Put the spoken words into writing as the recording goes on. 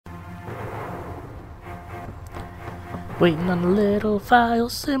Waiting on a little file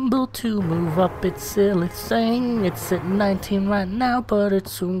symbol to move up its silly thing. It's at 19 right now, but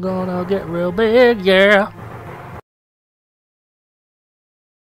it's soon gonna get real big, yeah.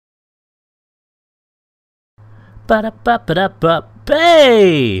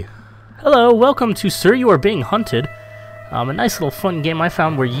 Ba-da-ba-ba-da-ba-bay! Hello, welcome to Sir, You Are Being Hunted. A nice little fun game I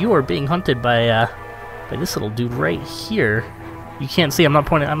found where you are being hunted by this little dude right here. You can't see, I'm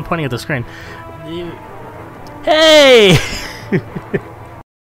pointing at the screen. Hey!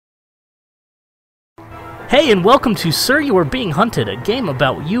 Hey, and welcome to Sir, You Are Being Hunted, a game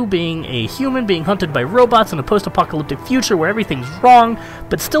about you being a human being hunted by robots in a post-apocalyptic future where everything's wrong,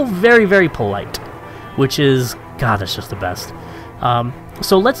 but still very, very polite. Which is, God, that's just the best.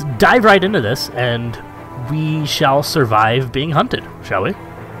 So let's dive right into this, and we shall survive being hunted, shall we?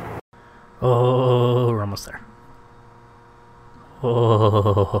 Oh, we're almost there.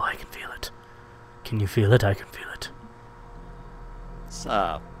 Oh, I can feel it. Can you feel it? I can feel it.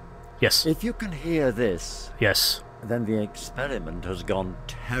 Sir. Yes. If you can hear this... Yes. Then the experiment has gone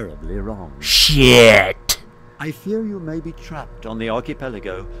terribly wrong. Shit! I fear you may be trapped on the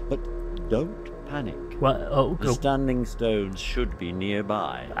archipelago, but don't panic. What? Oh, the standing stones should be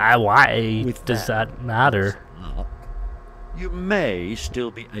nearby. Why does that matter? Up, you may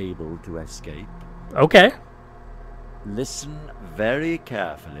still be able to escape. Okay. Listen very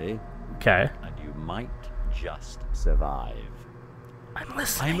carefully. Okay. And you might just survive. I'm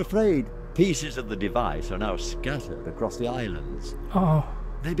listening. I'm afraid pieces of the device are now scattered across the islands. Oh.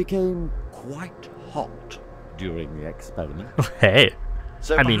 They became quite hot during the experiment. Hey.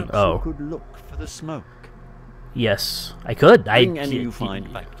 So I mean, you could look for the smoke. Yes, I could. Bring any you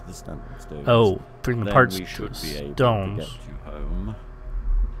find back to the standing stones. Oh, bring the parts to the stones.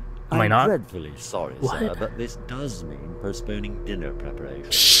 Am I not? I'm dreadfully sorry, what? sir, but this does mean postponing dinner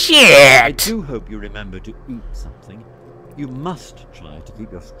preparation. Shit! I do hope you remember to eat something. You must try to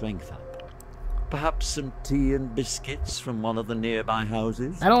keep your strength up. Perhaps some tea and biscuits from one of the nearby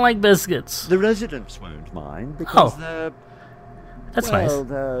houses? I don't like biscuits. The residents won't mind because they're... That's nice. Well,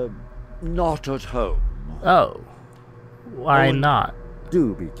 they're not at home. Oh. Why not?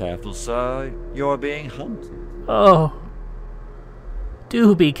 Do be careful, sir. You're being hunted. Oh.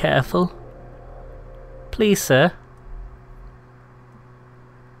 Do be careful. Please, sir.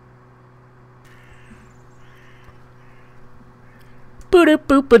 Boop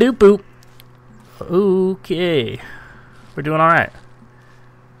boop boop boop. Okay. We're doing alright.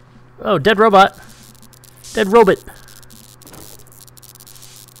 Oh, dead robot. Dead robot.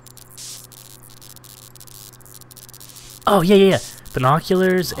 Oh, yeah.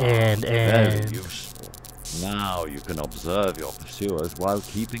 Binoculars and... Very useful. Now you can observe your pursuers while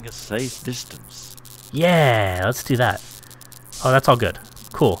keeping a safe distance. Yeah, let's do that. Oh, that's all good.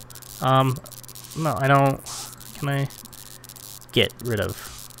 Cool. No, I don't... Can I get rid of...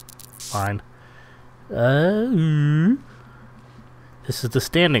 Fine. This is the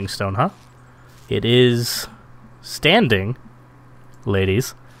standing stone, huh? It is standing,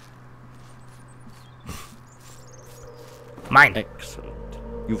 ladies. Mine. Excellent.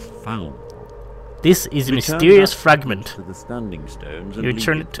 You found. This is a mysterious fragment. To the standing stones and you leave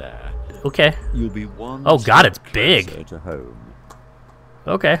turn it there. Okay. You'll be one. Oh God, it's big. To home.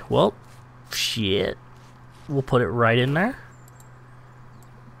 Okay. Well, shit. We'll put it right in there.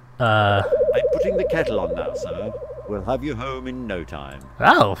 I'm putting the kettle on now, sir. We'll have you home in no time.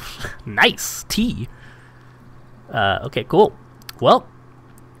 Oh, nice tea. Okay, cool. Well,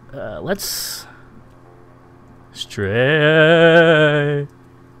 let's stray.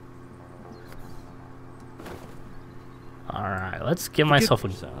 All right, let's give myself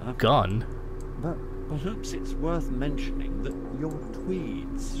a gun. But perhaps it's worth mentioning that your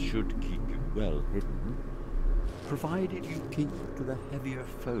tweeds should keep you well hidden, provided you keep to the heavier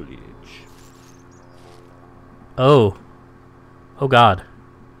foliage. Oh. Oh God.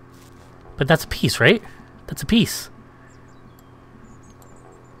 But that's a piece, right? That's a piece.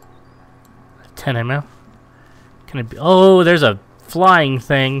 10 ammo. Can it be? Oh, there's a flying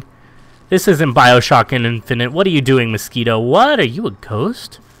thing. This isn't BioShock Infinite. What are you doing, mosquito? What? Are you a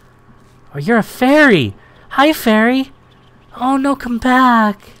ghost? Oh, you're a fairy. Hi, fairy. Oh, no, come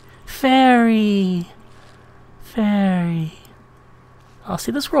back. Fairy. Fairy. Oh,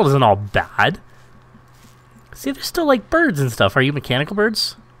 see, this world isn't all bad. See, there's still, like, birds and stuff. Are you mechanical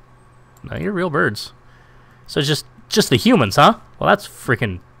birds? No, you're real birds. So it's just the humans, huh? Well, that's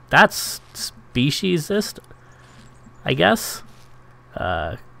freaking... That's speciesist, I guess.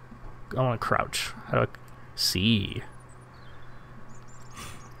 I want to crouch. How do I... See.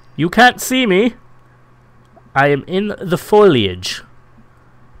 You can't see me. I am in the foliage.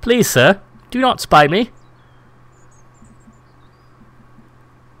 Please, sir, do not spy me.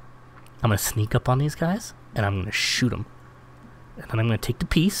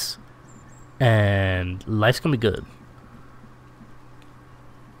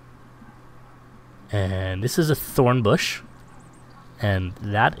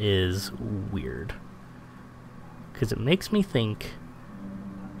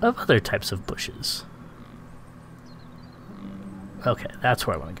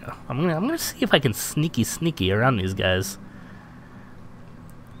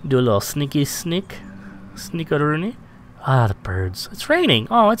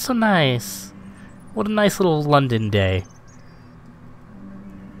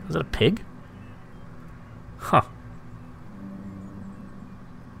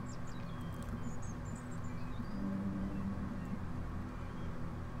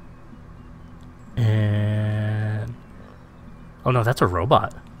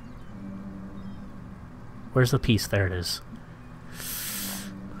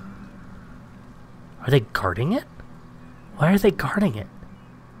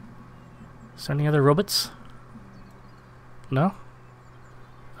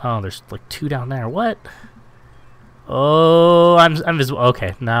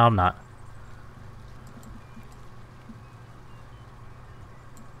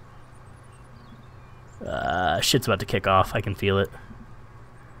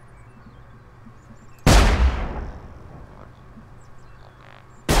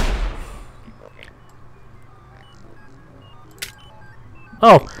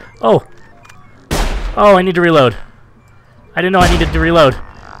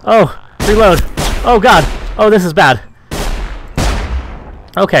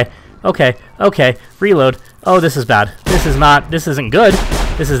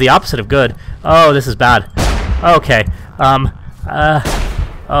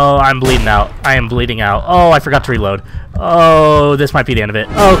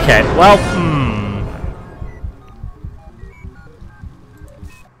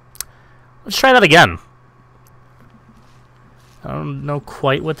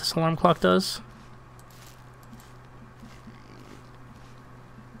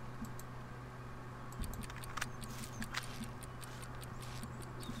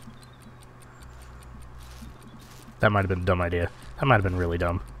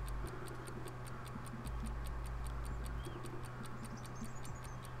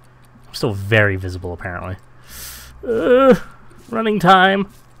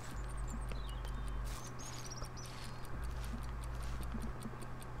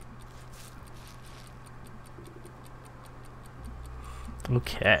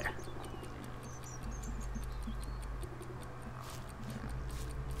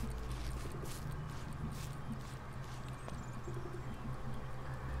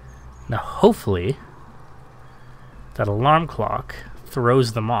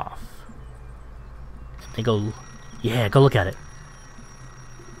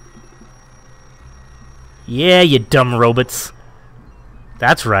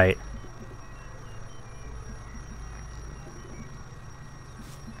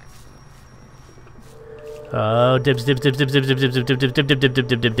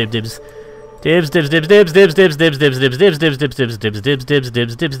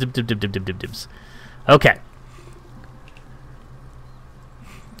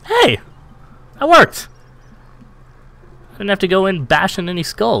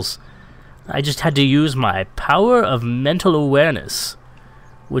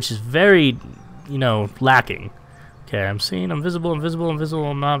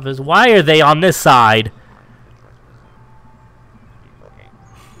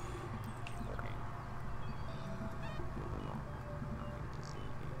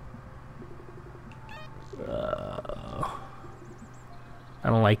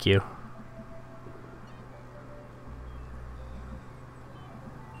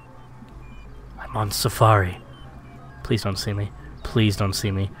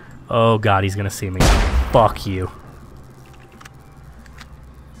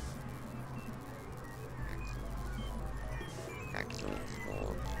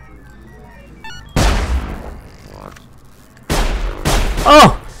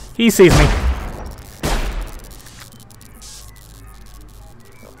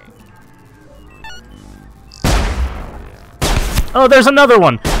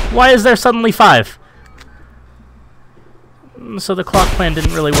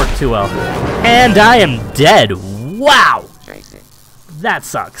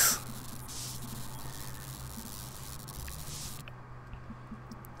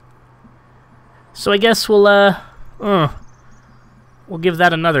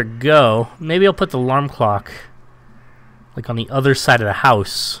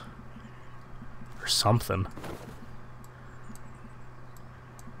 something.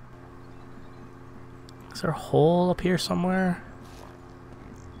 Is there a hole up here somewhere?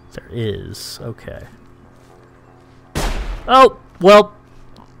 There is. Okay. Oh, well,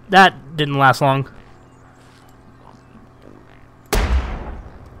 that didn't last long.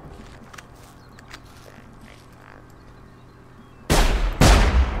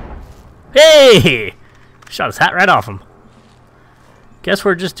 Hey! Shot his hat right off him. Guess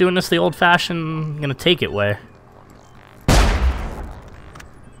we're just doing this the old-fashioned, gonna take it way.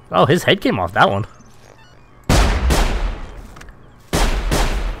 Oh, his head came off that one.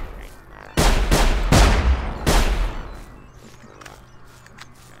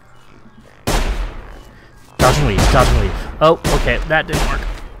 Dodge and leave, dodge and leave. Oh, okay, that didn't work.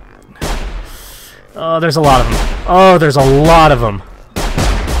 Oh, there's a lot of them. Oh, there's a lot of them.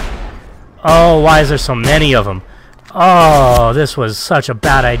 Oh, why is there so many of them? Oh, this was such a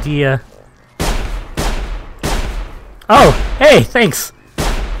bad idea. Oh, hey, thanks.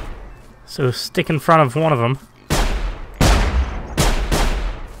 So stick in front of one of them.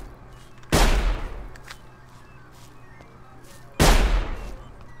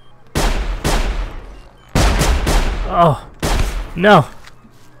 Oh, no.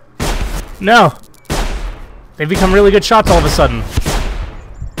 No. They've become really good shots all of a sudden.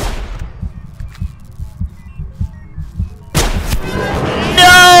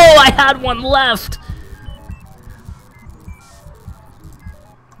 I had one left.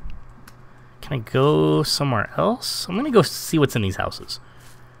 Can I go somewhere else? I'm gonna go see what's in these houses.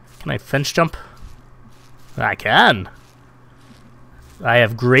 Can I fence jump? I can. I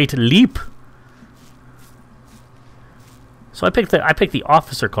have great leap. So I picked the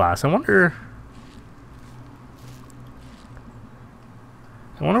officer class. I wonder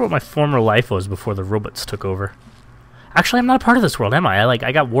what my former life was before the robots took over. Actually, I'm not a part of this world, am I?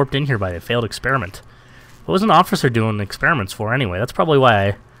 I got warped in here by a failed experiment. What was an officer doing experiments for anyway? That's probably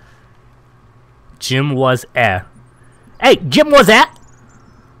why Jim was at. Hey, Jim was at!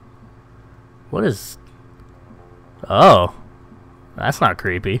 What is... Oh. That's not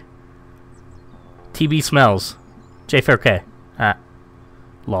creepy. TB smells. J Fair K. Ah.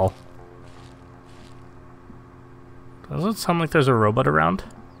 Lol. Doesn't it sound like there's a robot around?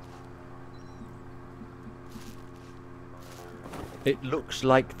 It looks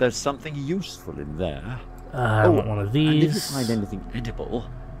like there's something useful in there. I want one of these. And if you find anything edible,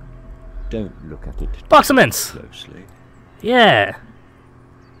 don't look at it Box of mints. closely. Yeah.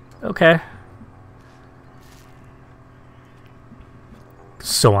 Okay.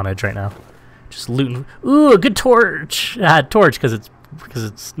 So on edge right now. Just looting. Ooh, a good torch. Torch because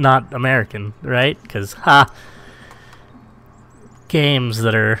it's not American, right? Because games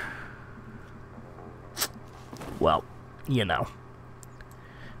that are, well, you know.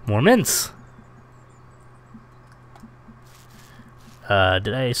 More mints.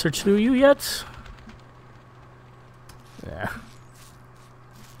 Did I search through you yet? Yeah.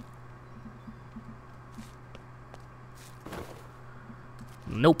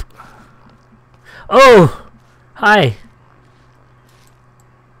 Nope. Oh! Hi.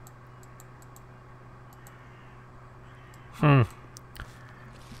 I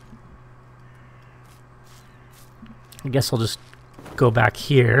guess I'll just go back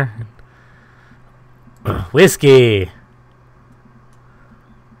here. Whiskey!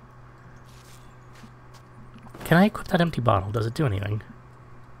 Can I equip that empty bottle? Does it do anything?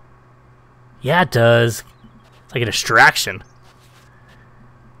 Yeah, it does. It's like a distraction.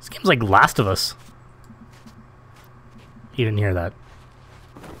 This game's like Last of Us. You didn't hear that.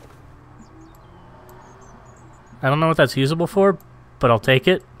 I don't know what that's usable for, but I'll take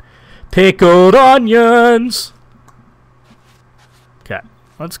it. Pickled onions! Okay,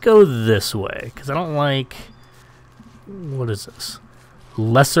 let's go this way, because I don't like... What is this?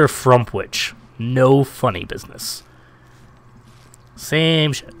 Lesser Frumpwich. No funny business.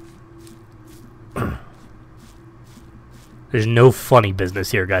 Same shit. There's no funny business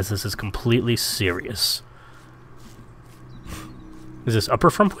here, guys. This is completely serious. Is this Upper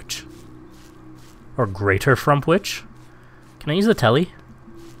Frumpwich? Or Greater Frumpwich? Can I use the telly?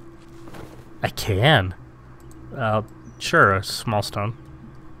 I can. Sure, a small stone.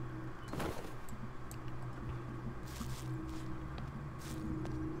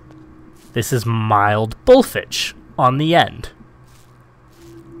 This is mild bullfitch on the end.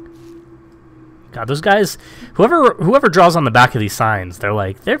 God, those guys, whoever draws on the back of these signs,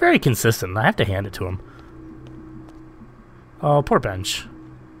 they're very consistent. I have to hand it to them. Oh, poor bench.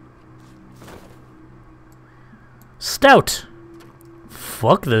 Stout.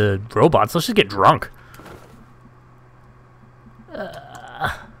 Fuck the robots. Let's just get drunk.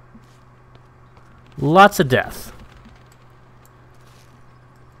 Lots of death.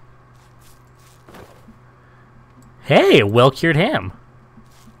 Hey, a well-cured ham.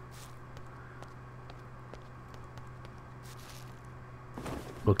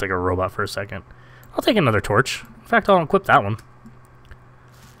 Looked like a robot for a second. I'll take another torch. In fact, I'll equip that one.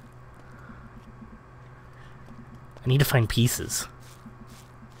 I need to find pieces.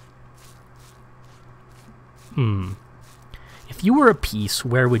 If you were a piece,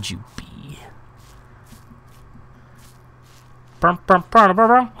 where would you be? Oh,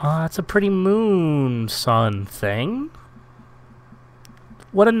 that's a pretty moon sun thing.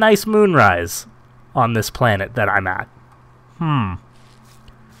 What a nice moonrise on this planet that I'm at. I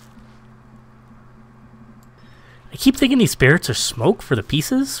keep thinking these spirits are smoke for the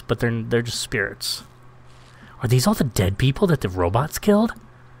pieces, but they're just spirits. Are these all the dead people that the robots killed?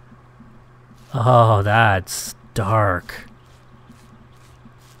 Oh, that's dark.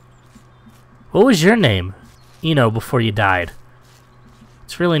 What was your name, before you died?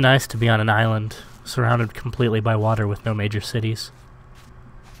 It's really nice to be on an island, surrounded completely by water with no major cities.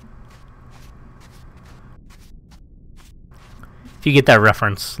 If you get that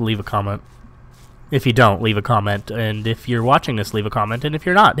reference, leave a comment. If you don't, leave a comment. And if you're watching this, leave a comment. And if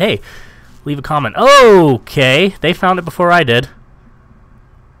you're not, hey, leave a comment. Okay, they found it before I did.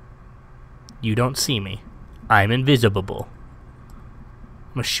 You don't see me. I'm invisible.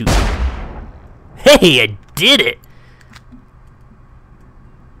 I'm gonna shoot you. Hey, I did it!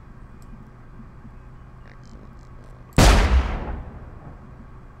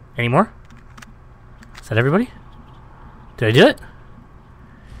 Any more? Is that everybody? Did I do it?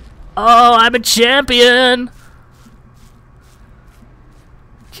 Oh, I'm a champion!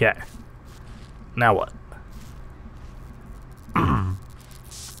 Okay. Now what?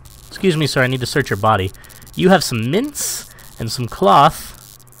 Excuse me, sir, I need to search your body. You have some mints and some cloth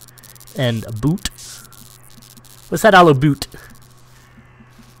and a boot. What's that aloe boot?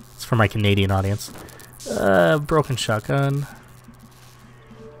 It's for my Canadian audience. Broken shotgun.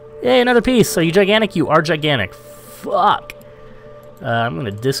 Yay, another piece. Are you gigantic? You are gigantic. Fuck. I'm gonna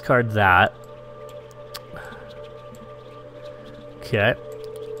discard that. Okay.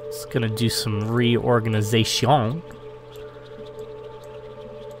 It's gonna do some reorganization.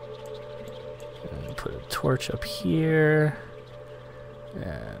 Put a torch up here.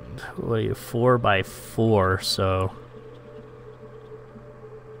 And what are you, 4x4, so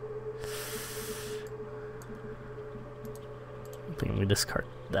I think we discard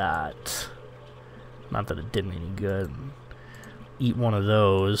that. Not that it did me any good. Eat one of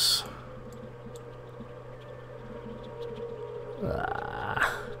those.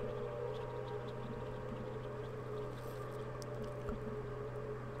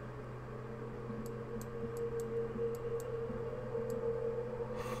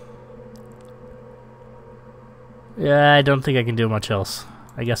 Yeah, I don't think I can do much else.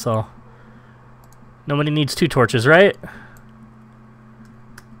 I guess I'll... Nobody needs 2 torches, right?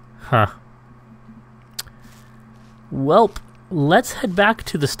 Huh. Welp, let's head back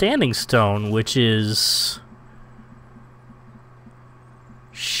to the Standing Stone, which is...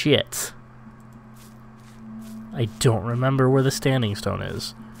 Shit. I don't remember where the Standing Stone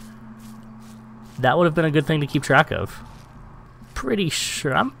is. That would have been a good thing to keep track of. Pretty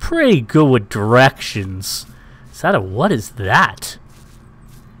sure... I'm pretty good with directions. Is that a... What is that?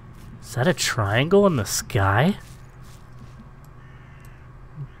 Is that a triangle in the sky?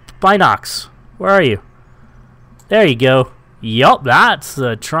 Binox, where are you? There you go. Yup, that's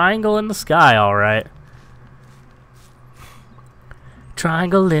a triangle in the sky, alright.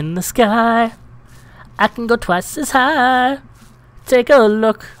 Triangle in the sky. I can go twice as high. Take a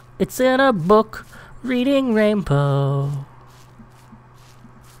look. It's in a book. Reading Rainbow.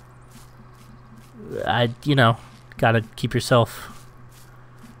 You know, gotta keep yourself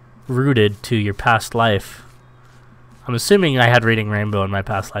rooted to your past life. I'm assuming I had Reading Rainbow in my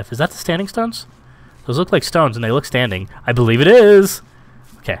past life. Is that the Standing Stones? Those look like stones and they look standing. I believe it is!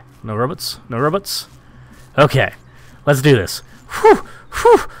 Okay, no robots, no robots. Okay, let's do this. Whew,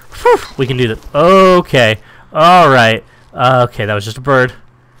 whew, whew. We can do this. Okay, alright. Okay, that was just a bird.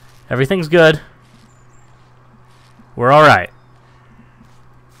 Everything's good. We're alright.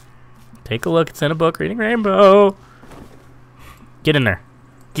 Take a look, it's in a book, Reading Rainbow. Get in there.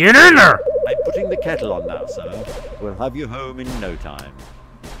 Get in there! I'm putting the kettle on now, sir. We'll have you home in no time.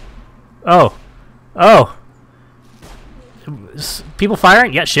 Oh. Oh. People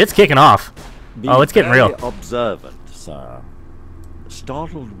firing? Yeah, shit's kicking off. Oh, it's getting real. Be very observant, sir.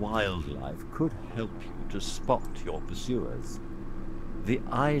 Startled wildlife could help you to spot your pursuers. The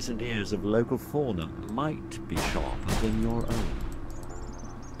eyes and ears of local fauna might be sharper than your own.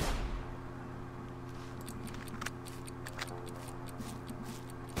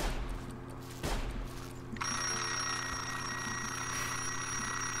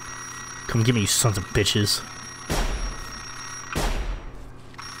 Come get me, you sons of bitches.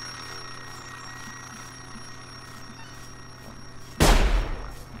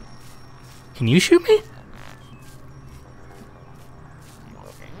 Can you shoot me?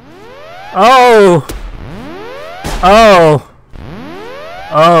 Oh! Oh!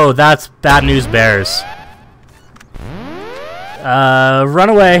 Oh, that's bad news bears. Run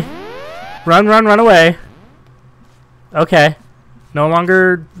away. Run away. Okay. No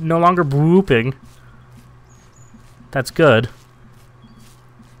longer whooping. That's good.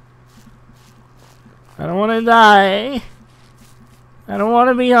 I don't want to die. I don't want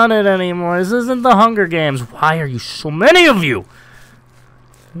to be on it anymore. This isn't the Hunger Games. Why are you so many of you?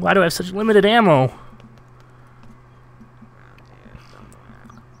 Why do I have such limited ammo?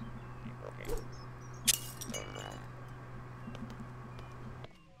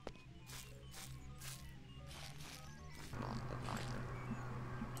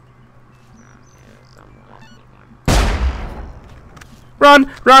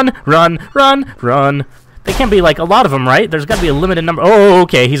 Run. They can't be like a lot of them, right? There's got to be a limited number. Oh,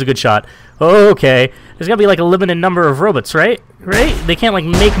 okay, he's a good shot. Okay. There's got to be like a limited number of robots, right? Right? They can't like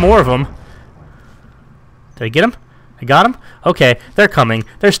make more of them. Did I get him? I got him? Okay, they're coming.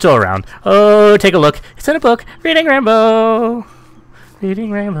 They're still around. Oh, take a look. It's in a book. Reading Rainbow.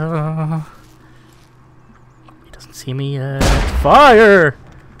 Reading Rainbow. He doesn't see me yet. Fire!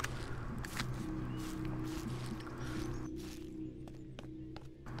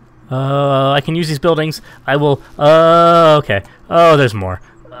 I can use these buildings. I will. Okay. Oh, there's more.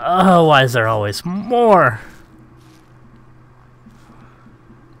 Oh, why is there always more?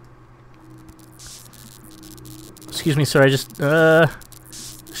 Excuse me, sir. I just.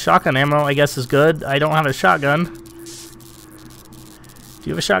 Shotgun ammo, I guess, is good. I don't have a shotgun. Do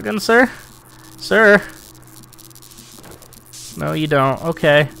you have a shotgun, sir? Sir? No, you don't.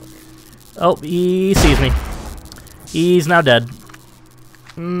 Okay. Oh, he sees me. He's now dead.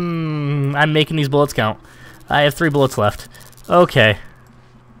 I'm making these bullets count. I have 3 bullets left. Okay.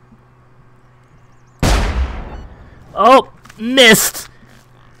 Oh, missed!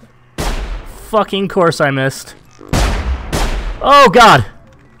 Fucking course I missed. Oh, God!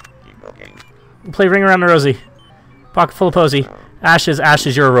 We'll play Ring Around the Rosie. Pocket full of Posy. Ashes,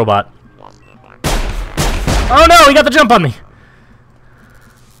 you're a robot. Oh no, he got the jump on me!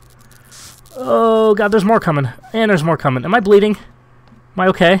 Oh, God, there's more coming. And there's more coming. Am I bleeding? Am I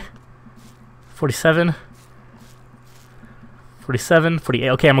okay? 47. 47. 48.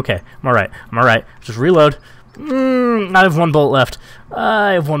 Okay, I'm okay. I'm alright. Just reload. I have 1 bullet left.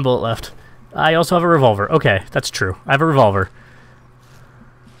 I also have a revolver. Okay, that's true. I have a revolver.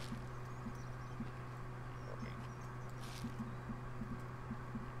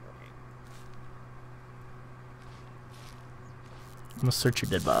 I'm gonna search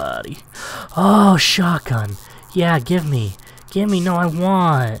your dead body. Oh, shotgun. Yeah, give me. No, I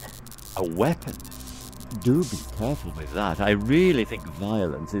want. A weapon? Do be careful with that. I really think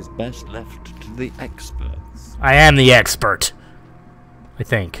violence is best left to the experts. I am the expert. I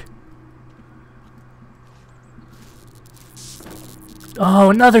think. Oh,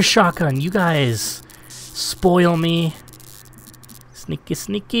 another shotgun. You guys spoil me.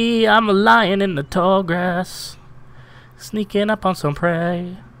 Sneaky, I'm a lion in the tall grass. Sneaking up on some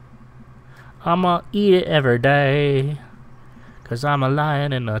prey. I'ma eat it every day. 'Cause I'm a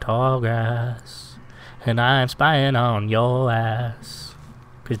lion in the tall grass. And I'm spying on your ass.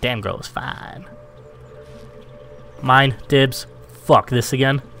 'Cause damn girl is fine. Mine, dibs. Fuck this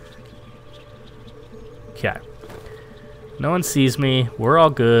again. Okay. No one sees me. We're all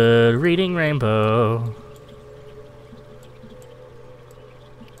good. Reading Rainbow.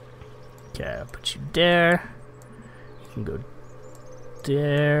 Okay, I'll put you there. You can go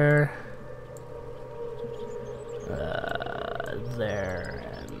there. There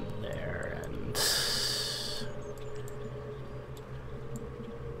and there and...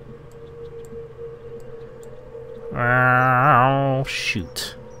 Oh,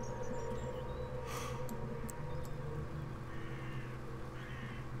 shoot.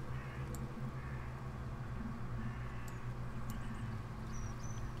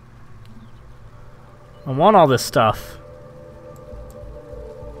 I want all this stuff.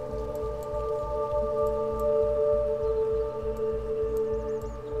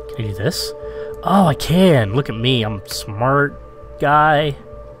 Can I do this? Oh, I can. Look at me. I'm a smart guy.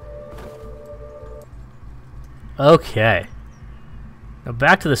 Okay. Now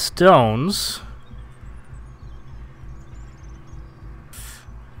back to the stones.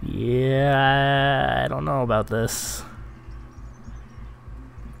 Yeah, I don't know about this.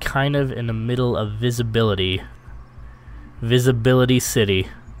 Kind of in the middle of visibility. Visibility City.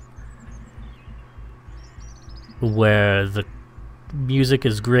 where the music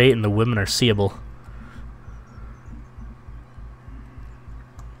is great and the women are seeable.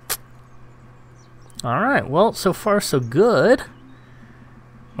 Alright, well, so far so good.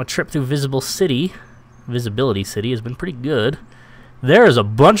 My trip through Visibility City has been pretty good. There's a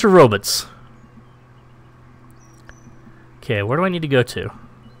bunch of robots. Okay, where do I need to go to?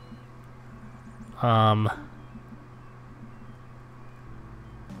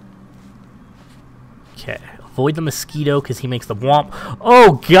 Okay, avoid the mosquito because he makes the womp.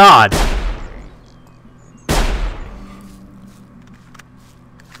 Oh, God!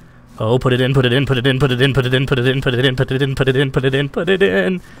 Oh, put it in, put it in, put it in, put it in, put it in, put it in, put it in, put it in, put it in, put it in, put it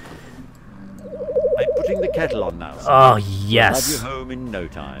in. I'm putting the kettle on now. Oh, yes. I'll have you home in no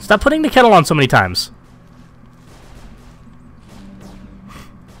time. Stop putting the kettle on so many times.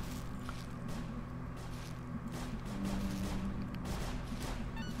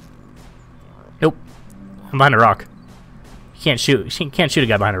 Nope. I'm behind a rock. You can't shoot. You can't shoot a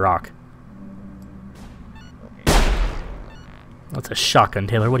guy behind a rock. That's a shotgun,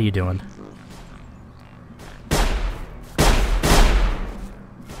 Taylor. What are you doing?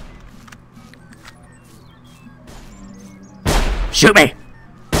 Shoot me!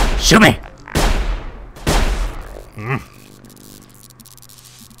 Shoot me!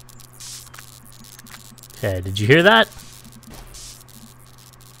 Okay, did you hear that?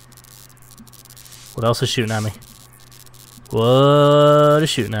 What else is shooting at me? What is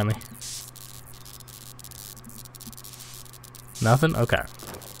shooting at me? Nothing? Okay.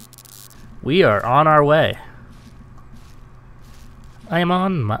 We are on our way. I am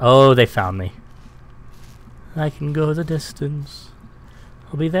on my... Oh, they found me. I can go the distance.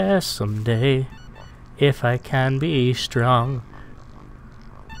 I'll be there someday. If I can be strong.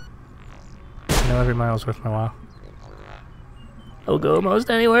 You know, every mile's worth my while. I'll go most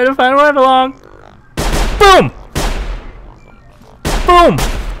anywhere to find where I belong. Boom! Boom!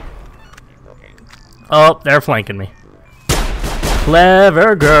 Oh, they're flanking me.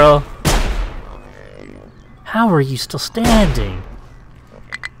 Clever girl. How are you still standing?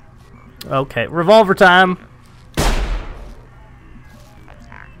 Okay, revolver time.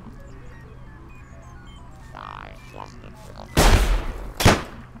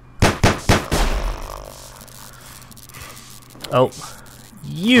 Oh,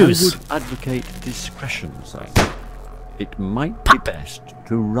 use. I would advocate discretion, sir. It might be best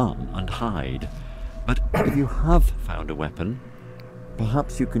to run and hide, but if you have found a weapon,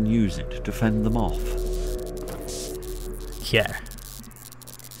 perhaps you can use it to fend them off. Yeah.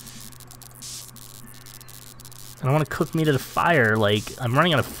 I don't want to cook meat at a fire. Like, I'm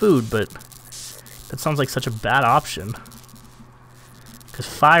running out of food, but that sounds like such a bad option. Because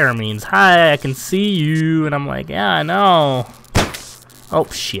fire means, hi, I can see you. And I'm like, yeah, I know. Oh,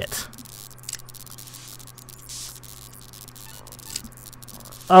 shit.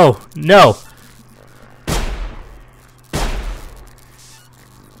 Oh, no.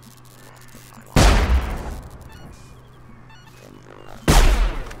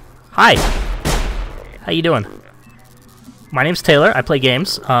 Hi. How you doing? My name's Taylor. I play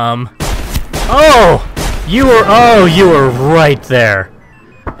games. Oh, you were right there.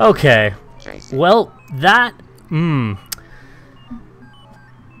 Okay. Well, that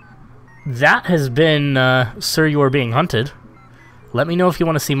that has been Sir, You Are Being Hunted. Let me know if you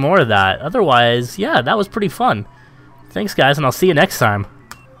want to see more of that. Otherwise, yeah, that was pretty fun. Thanks, guys, and I'll see you next time.